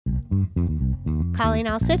Calling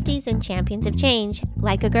all Swifties and champions of change,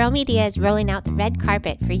 Like a Girl Media is rolling out the red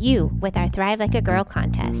carpet for you with our Thrive Like a Girl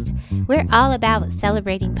contest. We're all about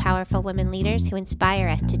celebrating powerful women leaders who inspire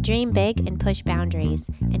us to dream big and push boundaries.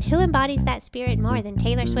 And who embodies that spirit more than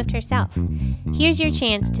Taylor Swift herself? Here's your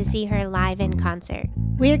chance to see her live in concert.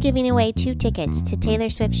 We're giving away 2 tickets to Taylor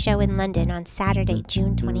Swift's show in London on Saturday,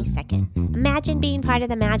 June 22nd. Imagine being part of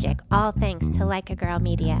the magic, all thanks to Like a Girl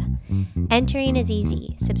Media. Entering is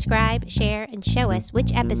easy. Subscribe, share, and show us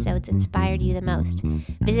which episodes inspired you the most.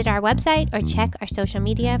 Visit our website or check our social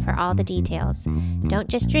media for all the details. Don't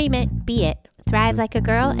just dream it, be it. Thrive like a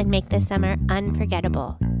girl and make this summer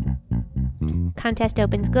unforgettable. Contest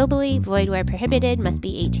opens globally, void where prohibited, must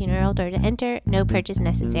be 18 or older to enter, no purchase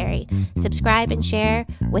necessary. Subscribe and share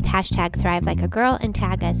with hashtag Thrive Like a Girl and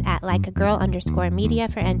tag us at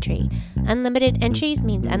likeagirl_media for entry. Unlimited entries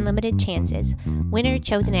means unlimited chances. Winner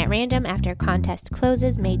chosen at random after contest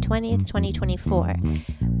closes May 20th, 2024.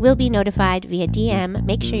 Will be notified via DM.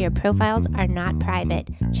 Make sure your profiles are not private.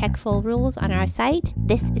 Check full rules on our site.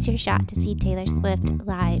 This is your shot to see Taylor Swift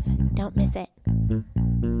live. Don't miss it.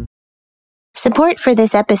 Support for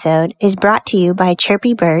this episode is brought to you by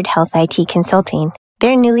Chirpy Bird Health IT Consulting.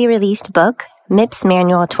 Their newly released book, MIPS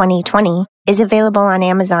Manual 2020, is available on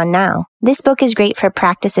Amazon now. This book is great for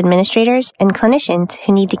practice administrators and clinicians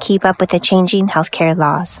who need to keep up with the changing healthcare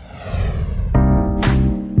laws.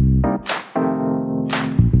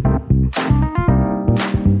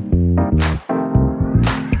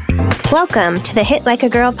 Welcome to the Hit Like a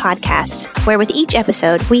Girl podcast, where with each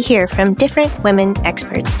episode, we hear from different women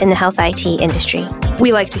experts in the health IT industry.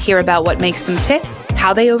 We like to hear about what makes them tick,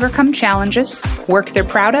 how they overcome challenges, work they're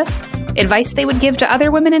proud of, advice they would give to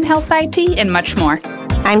other women in health IT, and much more.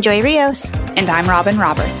 I'm Joy Rios. And I'm Robin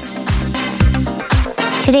Roberts.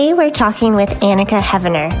 Today, we're talking with Anika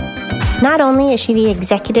Heavener. Not only is she the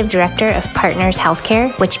executive director of Partners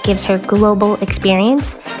Healthcare, which gives her global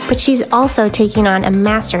experience, but she's also taking on a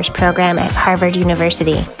master's program at Harvard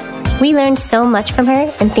University. We learned so much from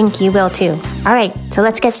her and think you will too. All right, so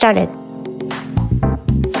let's get started.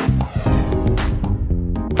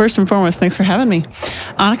 First and foremost, thanks for having me.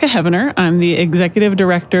 Anika Heavener. I'm the executive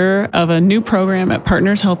director of a new program at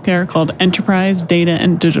Partners Healthcare called Enterprise Data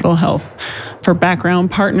and Digital Health. For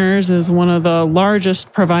background, Partners is one of the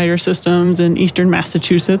largest provider systems in Eastern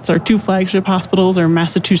Massachusetts. Our 2 flagship hospitals are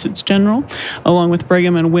Massachusetts General, along with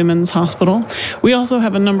Brigham and Women's Hospital. We also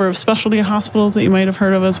have a number of specialty hospitals that you might have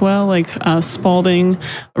heard of as well, like Spalding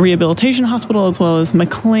Rehabilitation Hospital, as well as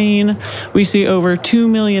McLean. We see over 2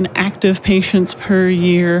 million active patients per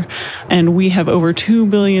year, and we have over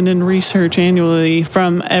 $2 billion in research annually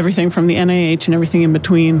from everything from the NIH and everything in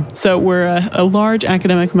between. So we're a large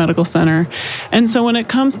academic medical center. And so when it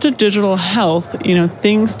comes to digital health,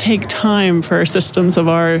 things take time for systems of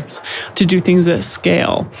ours to do things at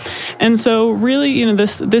scale. And so really,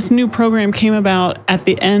 this new program came about at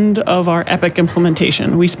the end of our Epic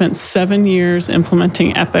implementation. We spent 7 years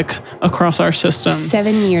implementing Epic across our system.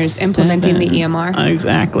 7 years implementing the EMR.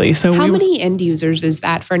 Exactly. So how many end users is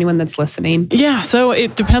that for anyone that's listening? Yeah, so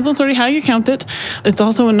it depends on sort of how you count it. It's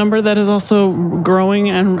also a number that is also growing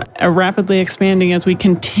and rapidly expanding as we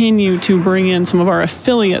continue to bring in some of our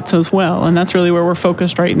affiliates as well. And that's really where we're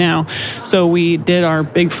focused right now. So we did our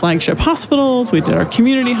big flagship hospitals, we did our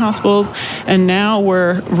community hospitals, and now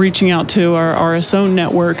we're reaching out to our RSO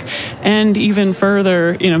network. And even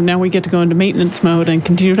further, now we get to go into maintenance mode and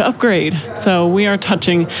continue to upgrade. So we are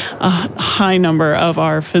touching a high number of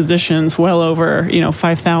our physicians, well over,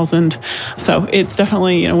 5,000. So it's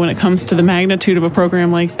definitely, when it comes to the magnitude of a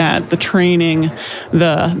program like that, the training,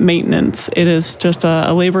 the maintenance, it is just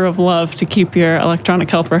a labor of love to keep your electronic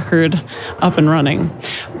health record up and running.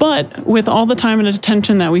 But with all the time and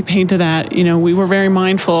attention that we paid to that, we were very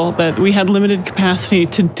mindful that we had limited capacity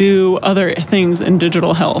to do other things in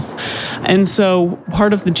digital health. And so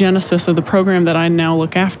part of the genesis of the program that I now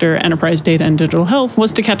look after, Enterprise Data and Digital Health,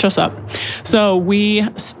 was to catch us up. So we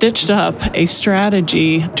stitched up a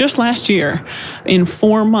strategy just last year in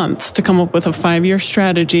 4 months to come up with a 5-year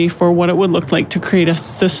strategy for what it would look like to create a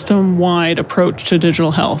system-wide approach to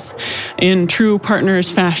digital health. In true Partners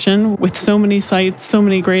fashion, with so many sites, so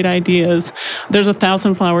many great ideas, there's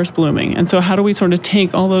 1,000 flowers blooming. And so how do we sort of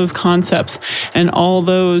take all those concepts and all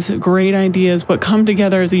those great ideas, but come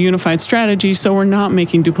together as a unified strategy so we're not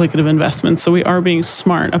making duplicative investments, so we are being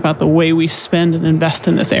smart about the way we spend and invest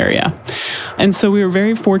in this area. And so we were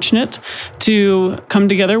very fortunate to come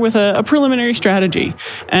together with a preliminary strategy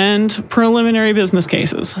and preliminary business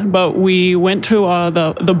cases. But we went to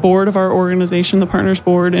the board of our organization, the Partners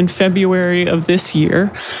Board, in February February of this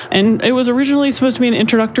year. And it was originally supposed to be an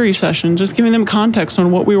introductory session, just giving them context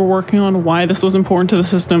on what we were working on, why this was important to the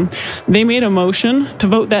system. They made a motion to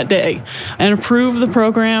vote that day and approve the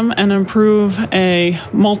program and approve a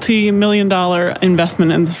multi-million-dollar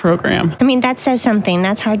investment in this program. I mean, that says something.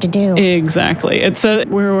 That's hard to do. Exactly.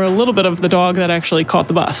 We were a little bit of the dog that actually caught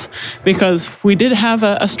the bus, because we did have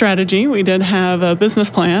a strategy, we did have a business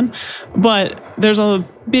plan, but there's a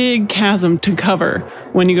big chasm to cover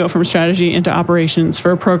when you go from strategy into operations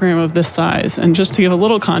for a program of this size. And just to give a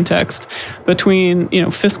little context, between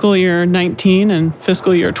fiscal year 19 and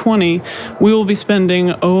fiscal year 20, we will be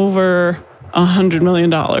spending over $100 million.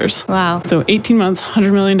 Wow. So 18 months,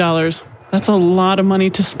 $100 million. That's a lot of money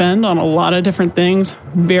to spend on a lot of different things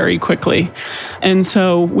very quickly. And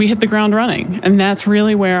so we hit the ground running. And that's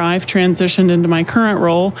really where I've transitioned into my current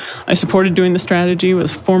role. I supported doing the strategy,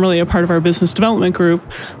 was formerly a part of our business development group,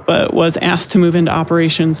 but was asked to move into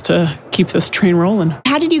operations to keep this train rolling.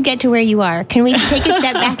 How did you get to where you are? Can we take a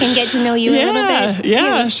step back and get to know you a little bit?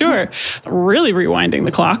 Yeah, sure. Really rewinding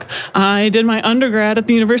the clock. I did my undergrad at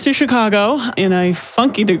the University of Chicago in a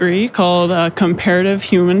funky degree called Comparative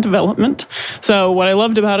Human Development. So what I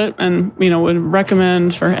loved about it, and would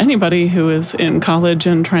recommend for anybody who is in college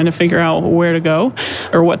and trying to figure out where to go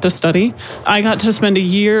or what to study, I got to spend a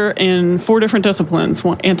year in 4 different disciplines: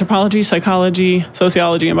 anthropology, psychology,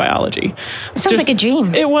 sociology, and biology. Sounds like a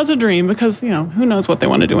dream. It was a dream, because who knows what they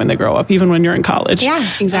want to do when they grow up, even when you're in college. Yeah,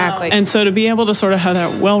 exactly. And so to be able to sort of have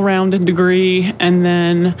that well-rounded degree, and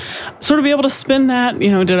then sort of be able to spin that,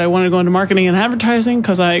 did I want to go into marketing and advertising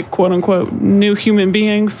because I quote unquote knew human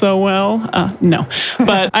beings so well? No,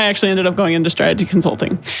 but I actually ended up going into strategy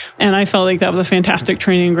consulting, and I felt like that was a fantastic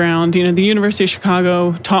training ground. The University of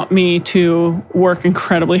Chicago taught me to work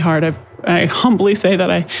incredibly hard. I humbly say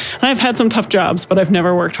that I've had some tough jobs, but I've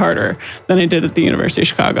never worked harder than I did at the University of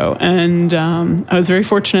Chicago. And I was very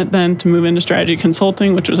fortunate then to move into strategy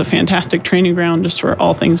consulting, which was a fantastic training ground just for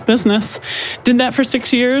all things business. Did that for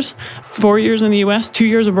 6 years, 4 years in the US, 2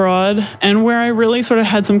 years abroad. And where I really sort of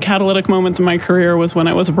had some catalytic moments in my career was when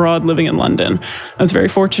I was abroad living in London. I was very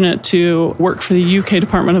fortunate to work for the UK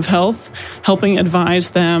Department of Health, helping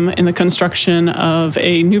advise them in the construction of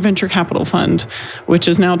a new venture capital fund, which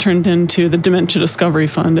is now turned into the Dementia Discovery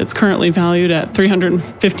Fund. It's currently valued at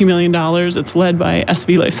 $350 million. It's led by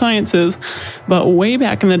SV Life Sciences. But way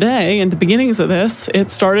back in the day, in the beginnings of this,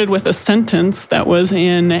 it started with a sentence that was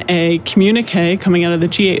in a communique coming out of the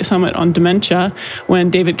G8 Summit on dementia when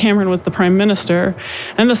David Cameron was the Prime Minister.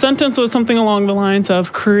 And the sentence was something along the lines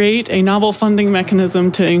of create a novel funding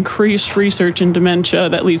mechanism to increase research in dementia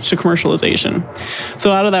that leads to commercialization.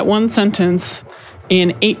 So out of that one sentence,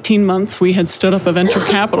 in 18 months, we had stood up a venture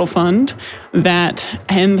capital fund that,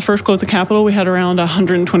 in the first close of capital, we had around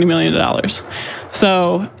 $120 million.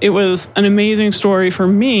 So it was an amazing story for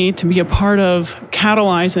me to be a part of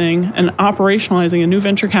catalyzing and operationalizing a new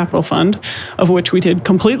venture capital fund, of which we did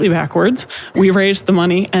completely backwards. We raised the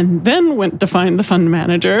money and then went to find the fund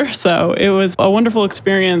manager. So it was a wonderful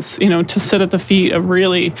experience, to sit at the feet of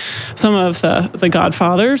really some of the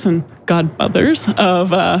godfathers and godmothers of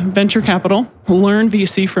venture capital, learn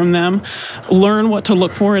VC from them, learn what to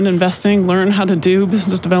look for in investing, learn how to do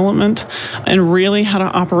business development, and really how to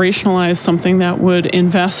operationalize something that would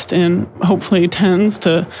invest in hopefully tens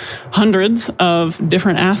to hundreds of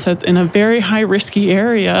different assets in a very high risky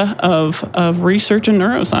area of research and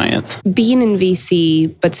neuroscience. Being in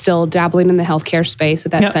VC, but still dabbling in the healthcare space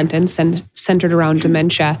with that sentence and centered around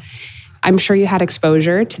dementia, I'm sure you had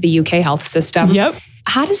exposure to the UK health system. Yep.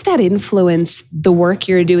 How does that influence the work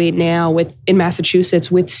you're doing now in Massachusetts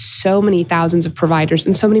with so many thousands of providers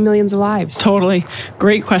and so many millions of lives? Totally.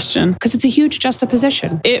 Great question. Because it's a huge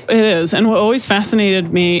juxtaposition. It is. And what always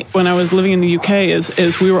fascinated me when I was living in the UK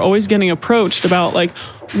is we were always getting approached about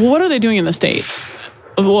what are they doing in the States?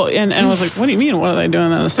 Well, and I was like, what do you mean? What are they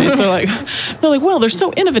doing in the States? They're like, well, they're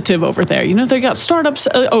so innovative over there. They got startups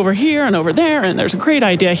over here and over there, and there's a great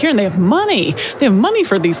idea here, and they have money. They have money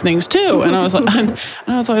for these things too. And I was like, and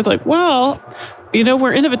I was always like, well,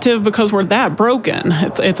 we're innovative because we're that broken.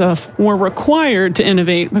 We're required to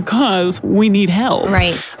innovate because we need help.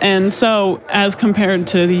 Right. And so as compared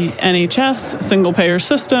to the NHS single payer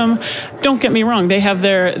system, don't get me wrong, they have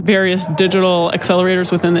their various digital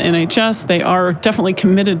accelerators within the NHS. They are definitely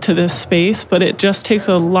committed to this space, but it just takes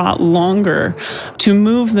a lot longer to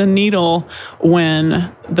move the needle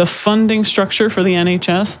when the funding structure for the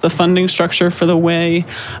NHS, the funding structure for the way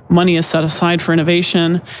money is set aside for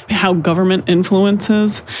innovation, how government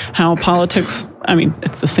influences, how politics I mean,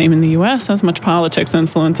 it's the same in the US, as much politics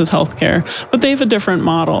influences healthcare, but they have a different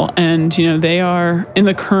model. And, they are in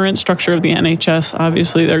the current structure of the NHS,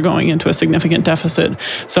 obviously they're going into a significant deficit.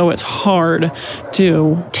 So it's hard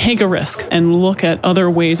to take a risk and look at other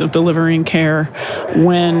ways of delivering care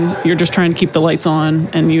when you're just trying to keep the lights on.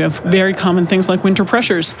 And you have very common things like winter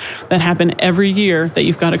pressures that happen every year that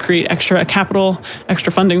you've got to create extra capital,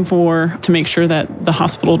 extra funding for, to make sure that the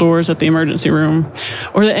hospital doors at the emergency room,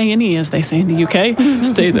 or the A&E, as they say in the UK,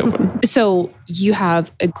 stays open. So you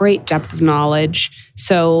have a great depth of knowledge.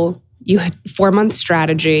 So you had 4-month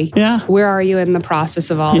strategy. Yeah. Where are you in the process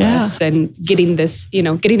of all this and getting this,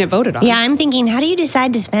 getting it voted on? Yeah, I'm thinking, how do you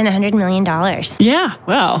decide to spend $100 million? Yeah,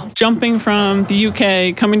 well, jumping from the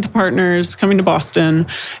UK, coming to Partners, coming to Boston,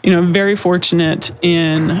 very fortunate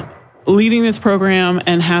in leading this program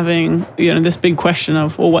and having, this big question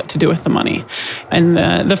of, well, what to do with the money. And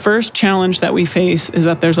the first challenge that we face is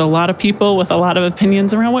that there's a lot of people with a lot of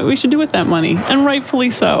opinions around what we should do with that money, and rightfully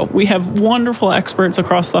so. We have wonderful experts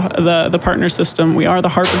across the partner system. We are the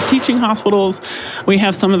heart of teaching hospitals. We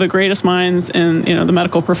have some of the greatest minds in, the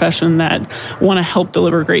medical profession that want to help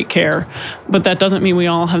deliver great care. But that doesn't mean we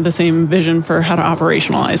all have the same vision for how to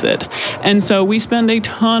operationalize it. And so we spend a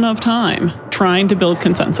ton of time trying to build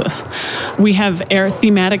consensus. We have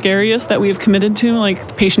thematic areas that we have committed to,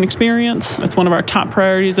 like patient experience. It's one of our top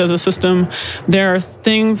priorities as a system. There are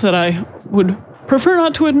things that I would prefer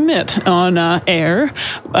not to admit on air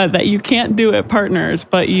that you can't do at Partners,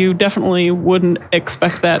 but you definitely wouldn't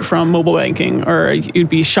expect that from mobile banking, or you'd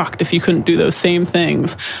be shocked if you couldn't do those same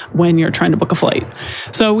things when you're trying to book a flight.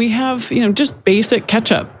 So we have, just basic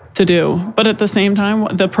catch-up to do. But at the same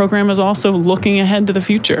time, the program is also looking ahead to the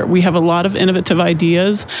future. We have a lot of innovative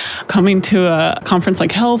ideas coming to a conference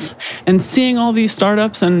like Health and seeing all these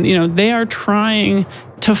startups, and they are trying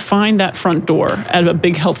to find that front door at a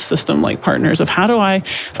big health system like Partners of, how do I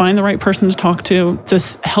find the right person to talk to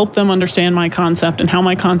help them understand my concept and how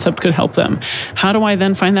my concept could help them? How do I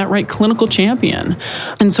then find that right clinical champion?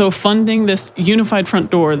 And so funding this unified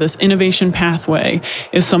front door, this innovation pathway,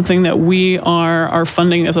 is something that we are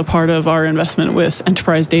funding as a part of our investment with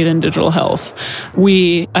Enterprise Data and Digital Health.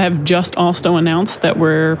 We have just also announced that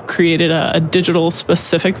we're created a digital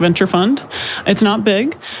specific venture fund. It's not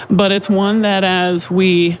big, but it's one that as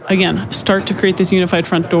we again start to create this unified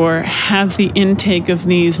front door, have the intake of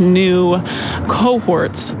these new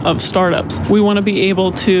cohorts of startups, we want to be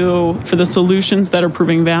able to, for the solutions that are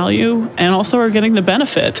proving value and also are getting the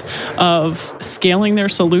benefit of scaling their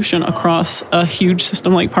solution across a huge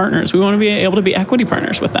system like Partners, we want to be able to be equity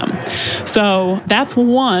partners with them. So that's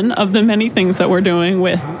one of the many things that we're doing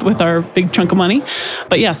with our big chunk of money.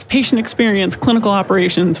 But yes, patient experience, clinical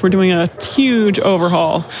operations, we're doing a huge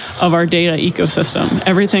overhaul of our data ecosystem.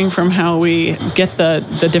 Everything from how we get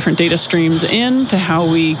the different data streams in, to how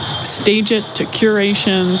we stage it, to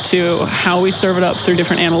curation, to how we serve it up through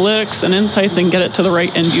different analytics and insights and get it to the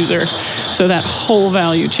right end user. So that whole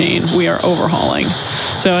value chain we are overhauling.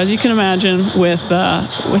 So as you can imagine, with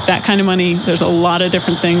that kind of money, there's a lot of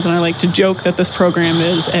different things. And I like to joke that this program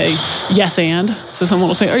is a yes and. So someone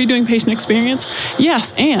will say, are you doing patient experience?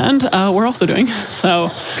 Yes, and we're also doing. So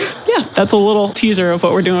yeah, that's a little teaser of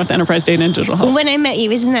what we're doing with Enterprise Data and Digital Health. When I met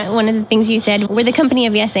you, isn't that one of the things you said? We're the company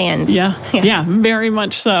of yes ands. Yeah, very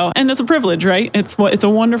much so. And it's a privilege, right? It's a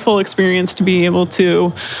wonderful experience to be able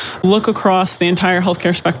to look across the entire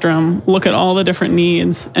healthcare spectrum, look at all the different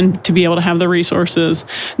needs, and to be able to have the resources,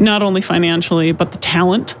 not only financially, but the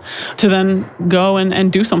talent to then go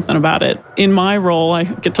and do something about it. In my role, I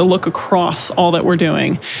get to look across all that we're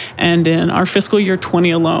doing. And in our fiscal year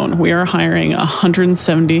 20 alone, we are hiring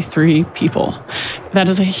 173 people. That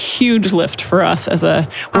is a huge lift for us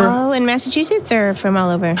all in Massachusetts or from all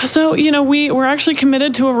over? So, we're actually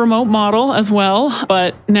committed to a remote model as well,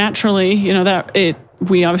 but naturally,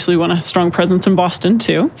 we obviously want a strong presence in Boston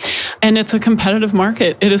too. And it's a competitive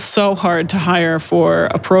market. It is so hard to hire for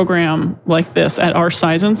a program like this at our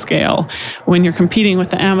size and scale when you're competing with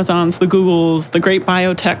the Amazons, the Googles, the great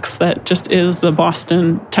biotechs that just is the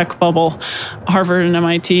Boston tech bubble. Harvard and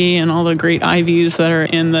MIT and all the great Ivies that are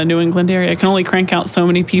in the New England area can only crank out so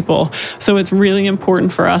many people. So it's really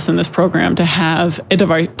important for us in this program to have a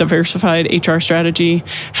diversified HR strategy,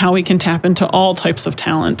 how we can tap into all types of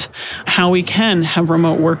talent, how we can have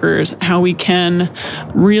remote workers, how we can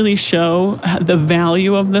really show the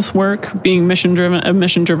value of this work, being a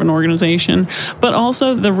mission-driven organization, but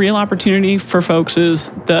also the real opportunity for folks is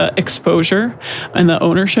the exposure and the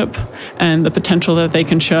ownership and the potential that they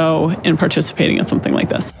can show in participating in something like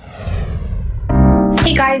this.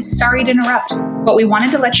 Hey guys, sorry to interrupt, but we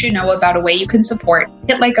wanted to let you know about a way you can support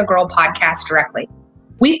Hit Like a Girl podcast directly.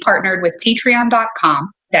 we've partnered with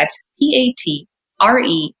patreon.com, that's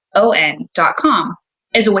patreon.com,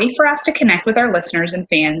 as a way for us to connect with our listeners and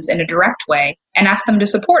fans in a direct way and ask them to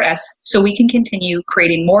support us so we can continue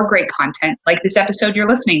creating more great content like this episode you're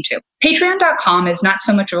listening to. Patreon.com is not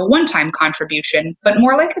so much of a one-time contribution, but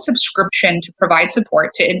more like a subscription to provide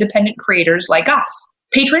support to independent creators like us.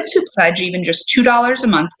 Patrons who pledge even just $2 a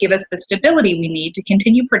month give us the stability we need to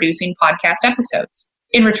continue producing podcast episodes.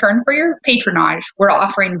 In return for your patronage, we're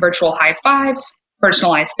offering virtual high fives,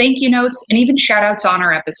 personalized thank you notes, and even shout outs on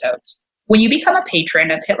our episodes. When you become a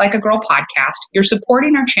patron of Hit Like a Girl podcast, you're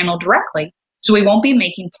supporting our channel directly, so we won't be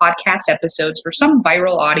making podcast episodes for some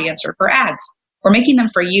viral audience or for ads. We're making them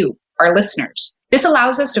for you, our listeners. This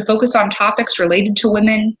allows us to focus on topics related to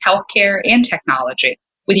women, healthcare, and technology.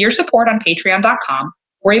 With your support on patreon.com,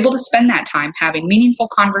 we're able to spend that time having meaningful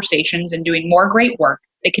conversations and doing more great work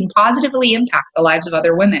that can positively impact the lives of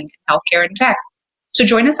other women in healthcare and tech. So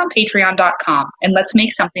join us on patreon.com and let's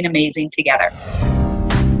make something amazing together.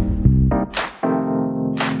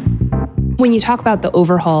 When you talk about the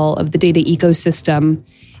overhaul of the data ecosystem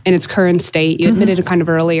in its current state, you admitted kind of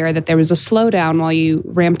earlier that there was a slowdown while you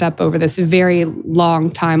ramped up over this very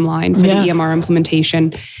long timeline for the EMR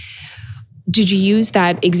implementation. Did you use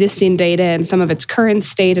that existing data and some of its current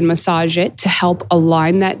state and massage it to help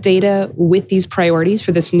align that data with these priorities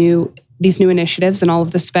for these new initiatives and all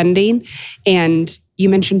of the spending? And you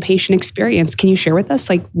mentioned patient experience. Can you share with us,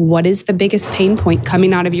 like, what is the biggest pain point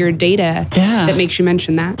coming out of your data that makes you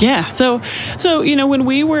mention that? Yeah. So, when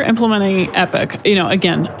we were implementing Epic,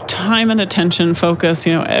 again, time and attention focus,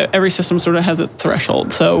 every system sort of has its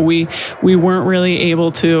threshold. So we weren't really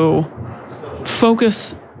able to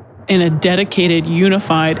focus in a dedicated,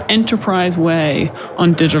 unified, enterprise way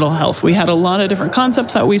on digital health. We had a lot of different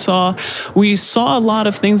concepts that we saw. We saw a lot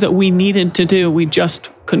of things that we needed to do. We just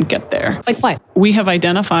couldn't get there. Like what? We have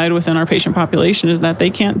identified within our patient population is that they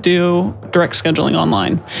can't do direct scheduling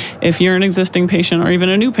online. If you're an existing patient or even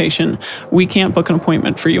a new patient, we can't book an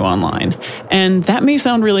appointment for you online. And that may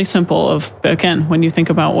sound really simple, again, when you think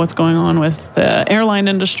about what's going on with the airline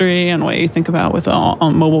industry and what you think about with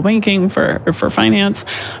mobile banking for finance.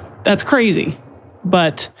 That's crazy.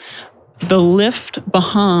 But the lift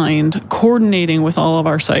behind coordinating with all of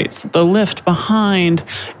our sites, the lift behind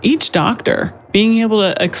each doctor being able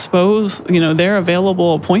to expose, their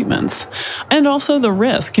available appointments, and also the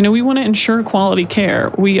risk. We want to ensure quality care.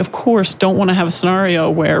 We, of course, don't want to have a scenario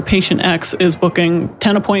where patient X is booking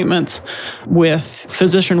 10 appointments with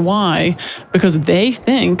physician Y because they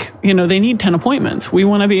think, they need 10 appointments. We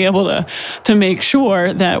want to be able to make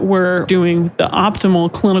sure that we're doing the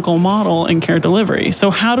optimal clinical model in care delivery. So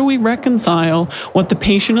how do we reconcile what the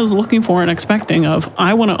patient is looking for and expecting of,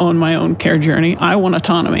 I want to own my own care journey, I want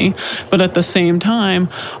autonomy, but at the same time,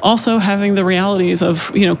 also having the realities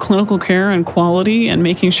of, clinical care and quality and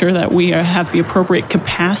making sure that we have the appropriate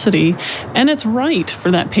capacity and it's right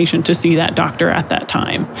for that patient to see that doctor at that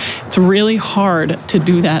time. It's really hard to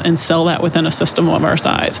do that and sell that within a system of our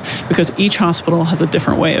size because each hospital has a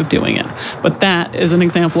different way of doing it. But that is an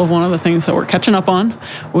example of one of the things that we're catching up on.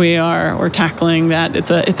 We're tackling that.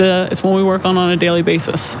 It's one we work on a daily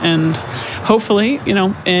basis. And hopefully, in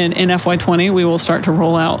FY20, we will start to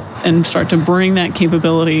roll out and start to bring that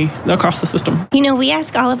capability across the system. We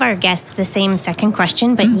ask all of our guests the same second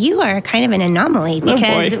question, but you are kind of an anomaly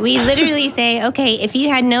because we literally say, okay, if you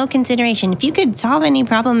had no consideration, if you could solve any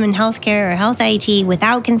problem in healthcare or health IT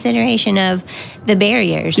without consideration of the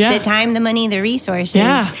barriers, the time, the money, the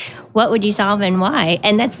resources, what would you solve and why?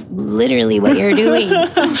 And that's literally what you're doing.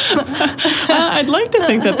 I'd like to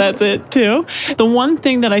think that that's it too. The one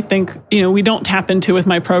thing that I think, we don't tap into with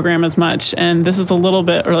my program as much, and this is a little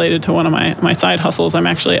bit related to one of my side hustles. I'm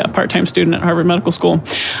actually a part-time student at Harvard Medical School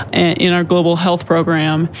in our global health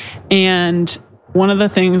program. And one of the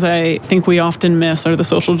things I think we often miss are the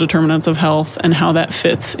social determinants of health and how that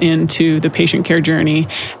fits into the patient care journey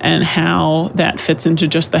and how that fits into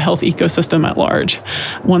just the health ecosystem at large.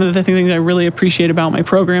 One of the things I really appreciate about my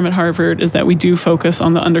program at Harvard is that we do focus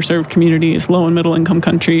on the underserved communities, low and middle income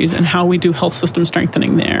countries, and how we do health system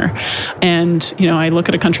strengthening there. And, I look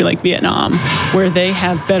at a country like Vietnam, where they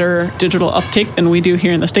have better digital uptake than we do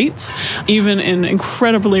here in the States, even in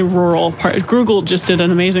incredibly rural parts. Google just did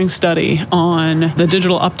an amazing study on the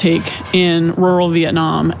digital uptake in rural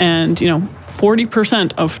Vietnam, and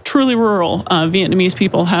 40% of truly rural Vietnamese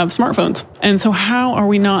people have smartphones. And so how are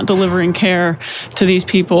we not delivering care to these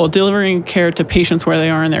people, delivering care to patients where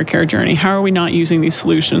they are in their care journey? How are we not using these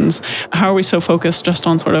solutions? How are we so focused just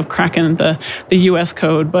on sort of cracking the US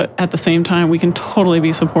code, but at the same time, we can totally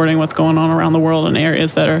be supporting what's going on around the world in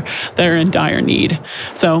areas that are in dire need.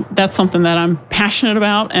 So that's something that I'm passionate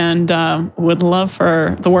about and would love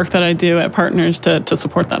for the work that I do at Partners to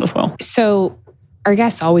support that as well. So our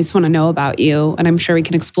guests always want to know about you, and I'm sure we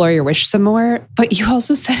can explore your wish some more. But you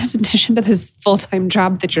also said, in addition to this full-time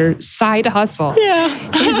job, that your side hustle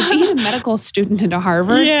is being a medical student at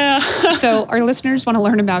Harvard. Yeah. So our listeners want to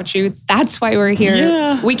learn about you. That's why we're here.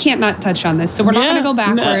 Yeah. We can't not touch on this, so we're not going to go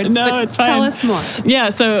backwards. No, but it's fine. Tell us more. Yeah.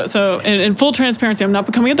 So in full transparency, I'm not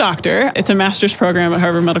becoming a doctor. It's a master's program at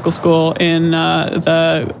Harvard Medical School in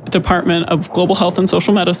the Department of Global Health and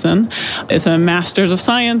Social Medicine. It's a master's of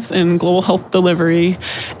science in global health delivery.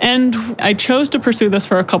 And I chose to pursue this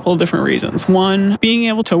for a couple of different reasons. One, being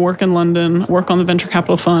able to work in London, work on the Venture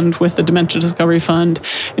Capital Fund with the Dementia Discovery Fund,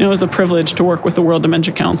 it was a privilege to work with the World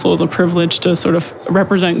Dementia Council. It was a privilege to sort of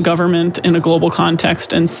represent government in a global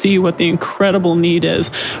context and see what the incredible need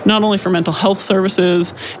is, not only for mental health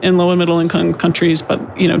services in low and middle income countries,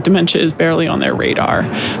 but dementia is barely on their radar.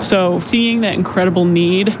 So seeing that incredible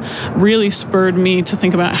need really spurred me to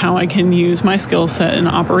think about how I can use my skill set in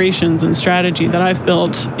operations and strategy that I've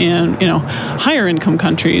built in, higher income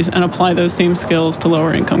countries and apply those same skills to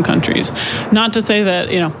lower income countries. Not to say that,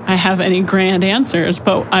 I have any grand answers,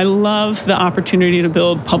 but I love the opportunity to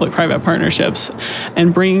build public-private partnerships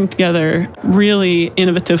and bring together really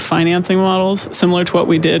innovative financing models, similar to what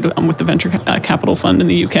we did with the Venture Capital Fund in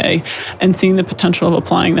the UK, and seeing the potential of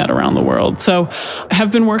applying that around the world. So I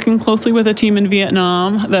have been working closely with a team in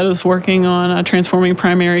Vietnam that is working on transforming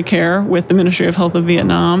primary care with the Ministry of Health of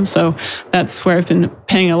Vietnam. So that's where I've been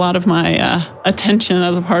paying a lot of my attention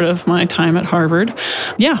as a part of my time at Harvard.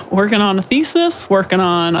 Yeah, working on a thesis, working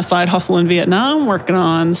on a side hustle in Vietnam, working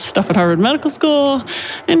on stuff at Harvard Medical School,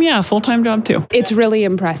 and full-time job too. It's really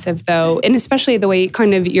impressive though, and especially the way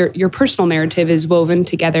kind of your personal narrative is woven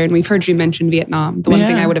together. And we've heard you mention Vietnam. The one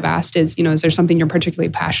thing I would have asked is, is there something you're particularly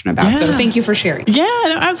passionate about? So thank you for sharing. Yeah,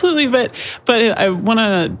 no, absolutely. But I want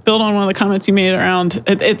to build on one of the comments you made around,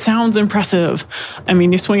 it sounds impressive. I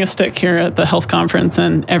mean, you swing a stick here at the health conference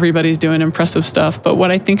and everybody's doing impressive stuff. But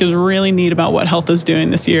what I think is really neat about what health is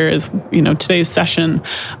doing this year is, today's session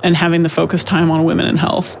and having the focus time on women in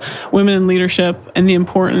health, women in leadership, and the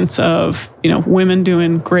importance of, women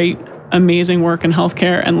doing great, amazing work in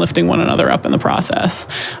healthcare and lifting one another up in the process.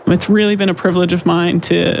 It's really been a privilege of mine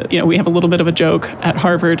to, we have a little bit of a joke at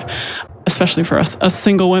Harvard, especially for us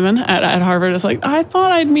single women at Harvard. It's like, I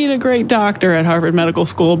thought I'd meet a great doctor at Harvard Medical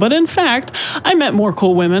School, but in fact, I met more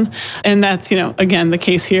cool women. And that's, again, the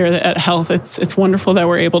case here at Health. It's wonderful that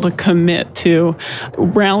we're able to commit to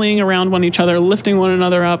rallying around each other, lifting one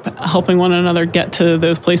another up, helping one another get to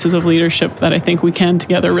those places of leadership that I think we can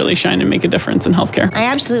together really shine and make a difference in healthcare.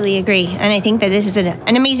 I absolutely agree. And I think that this is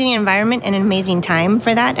an amazing environment and an amazing time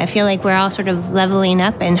for that. I feel like we're all sort of leveling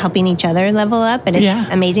up and helping each other level up. And it's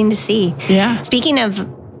amazing to see. Yeah. Speaking of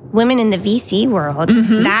women in the VC world,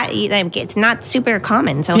 that it's not super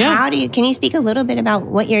common. So can you speak a little bit about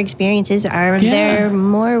what your experiences are? Are there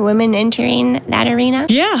more women entering that arena?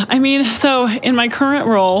 Yeah. I mean, so in my current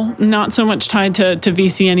role, not so much tied to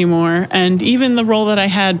VC anymore. And even the role that I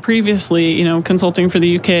had previously, consulting for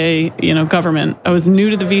the UK, government, I was new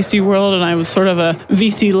to the VC world and I was sort of a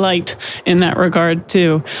VC light in that regard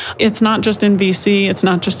too. It's not just in VC. It's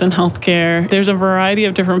not just in healthcare. There's a variety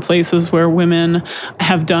of different places where women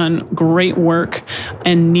have done great work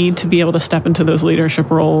and need to be able to step into those leadership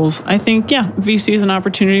roles. I think, VC is an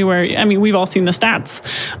opportunity where, we've all seen the stats.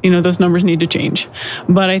 Those numbers need to change.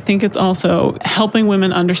 But I think it's also helping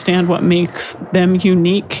women understand what makes them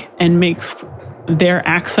unique and makes their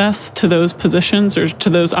access to those positions or to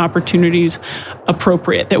those opportunities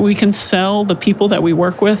appropriate, that we can sell the people that we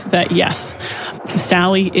work with that, yes,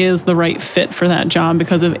 Sally is the right fit for that job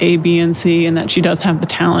because of A, B, and C, and that she does have the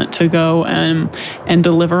talent to go and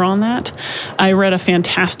deliver on that. I read a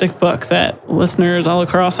fantastic book that listeners all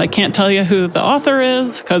across, I can't tell you who the author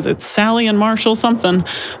is because it's Sally and Marshall something,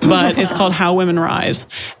 but it's called How Women Rise.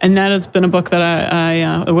 And that has been a book that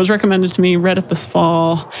I was recommended to me, read it this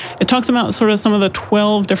fall. It talks about sort of some some of the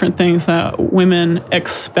 12 different things that women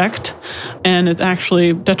expect, and it's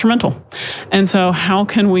actually detrimental. And so how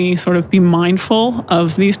can we sort of be mindful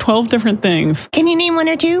of these 12 different things? Can you name one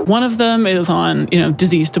or two? One of them is on,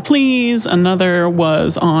 disease to please. Another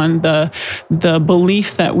was on the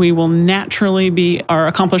belief that we will our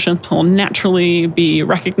accomplishments will naturally be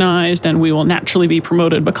recognized and we will naturally be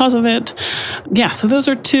promoted because of it. Yeah, so those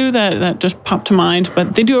are two that just popped to mind,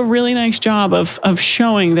 but they do a really nice job of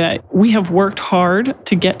showing that we have worked hard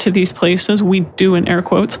to get to these places. We do, in air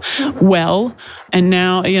quotes, well. And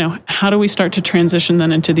now, how do we start to transition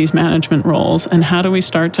then into these management roles? And how do we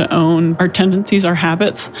start to own our tendencies, our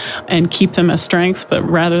habits, and keep them as strengths, but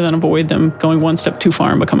rather than avoid them going one step too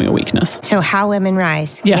far and becoming a weakness? So how women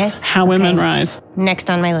rise. Yes, how women rise. Next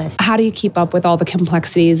on my list. How do you keep up with all the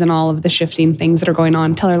complexities and all of the shifting things that are going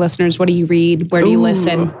on? Tell our listeners, what do you read? Where do you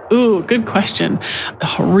listen? Good question.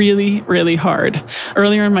 Really, really hard.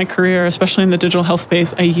 Earlier in my career, especially in the digital health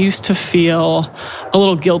space, I used to feel a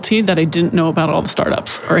little guilty that I didn't know about all the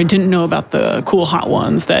startups, or I didn't know about the cool hot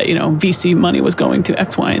ones that, VC money was going to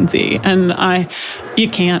X, Y, and Z. And you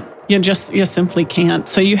can't. You simply can't.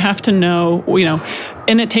 So you have to know,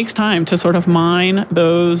 and it takes time to sort of mine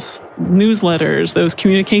those newsletters, those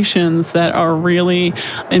communications that are really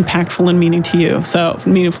impactful and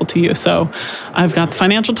meaningful to you. So I've got the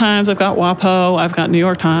Financial Times, I've got WAPO, I've got New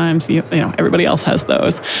York Times, everybody else has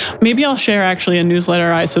those. Maybe I'll share actually a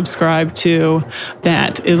newsletter I subscribe to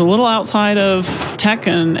that is a little outside of tech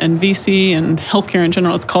and VC and healthcare in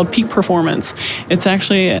general. It's called Peak Performance. It's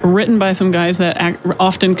actually written by some guys that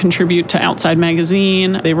often contribute to Outside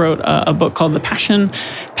Magazine. They wrote a book called The Passion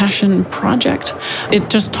Project. It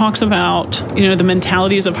just talks about, the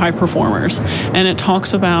mentalities of high performers. And it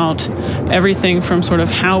talks about everything from sort of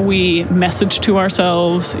how we message to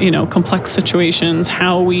ourselves, complex situations,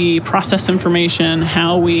 how we process information,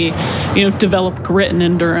 how we, develop grit and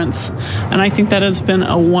endurance. And I think that has been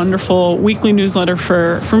a wonderful weekly newsletter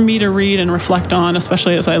for me to read and reflect on,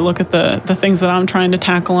 especially as I look at the things that I'm trying to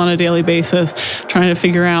tackle on a daily basis, trying to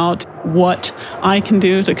figure out what I can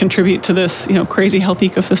do to contribute to this, crazy health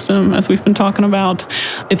ecosystem, as we've been talking about.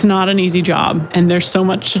 It's not an easy job, and there's so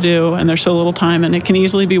much to do, and there's so little time, and it can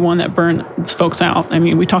easily be one that burns folks out. I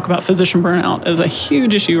mean, we talk about physician burnout as a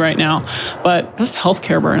huge issue right now, but just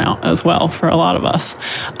healthcare burnout as well for a lot of us.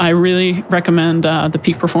 I really recommend the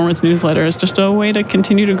Peak Performance newsletter as just a way to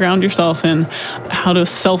continue to ground yourself in how to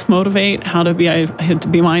self-motivate, how to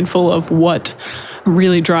be mindful of what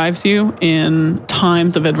really drives you in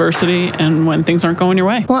times of adversity and when things aren't going your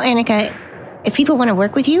way. Well, Anika, if people want to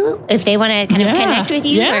work with you, if they want to kind of connect with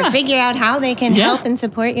you or figure out how they can help and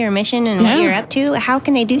support your mission and what you're up to, how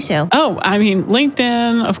can they do so?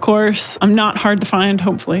 LinkedIn, of course. I'm not hard to find,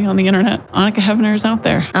 hopefully, on the internet. Anika Heavener is out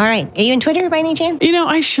there. All right. Are you on Twitter by any chance?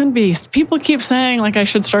 I should be. People keep saying I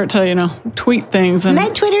should start to, tweet things. And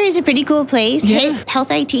Med Twitter is a pretty cool place.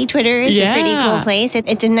 Health IT Twitter is a pretty cool place.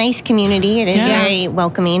 It's a nice community. It is very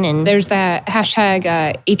welcoming. And there's that hashtag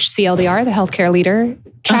HCLDR, the healthcare leader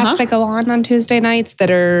chats that go on Tuesday nights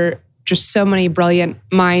that are just so many brilliant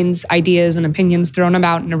minds, ideas, and opinions thrown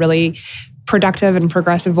about in a really productive and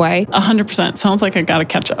progressive way. 100%. Sounds like I got to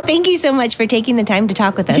catch up. Thank you so much for taking the time to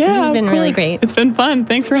talk with us. This has been really great. It's been fun.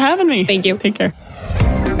 Thanks for having me. Thank you. Take care.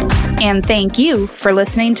 And thank you for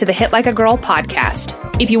listening to the Hit Like a Girl podcast.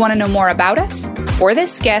 If you want to know more about us or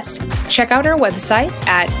this guest, check out our website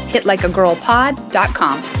at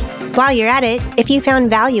hitlikeagirlpod.com. While you're at it, if you found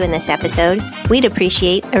value in this episode, we'd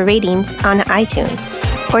appreciate a ratings on iTunes.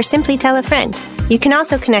 Or simply tell a friend. You can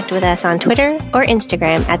also connect with us on Twitter or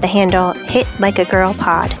Instagram at the handle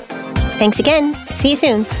hitlikeagirlpod. Thanks again. See you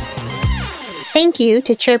soon. Thank you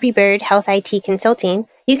to Chirpy Bird Health IT Consulting.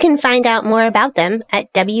 You can find out more about them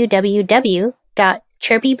at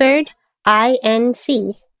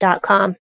www.chirpybirdinc.com.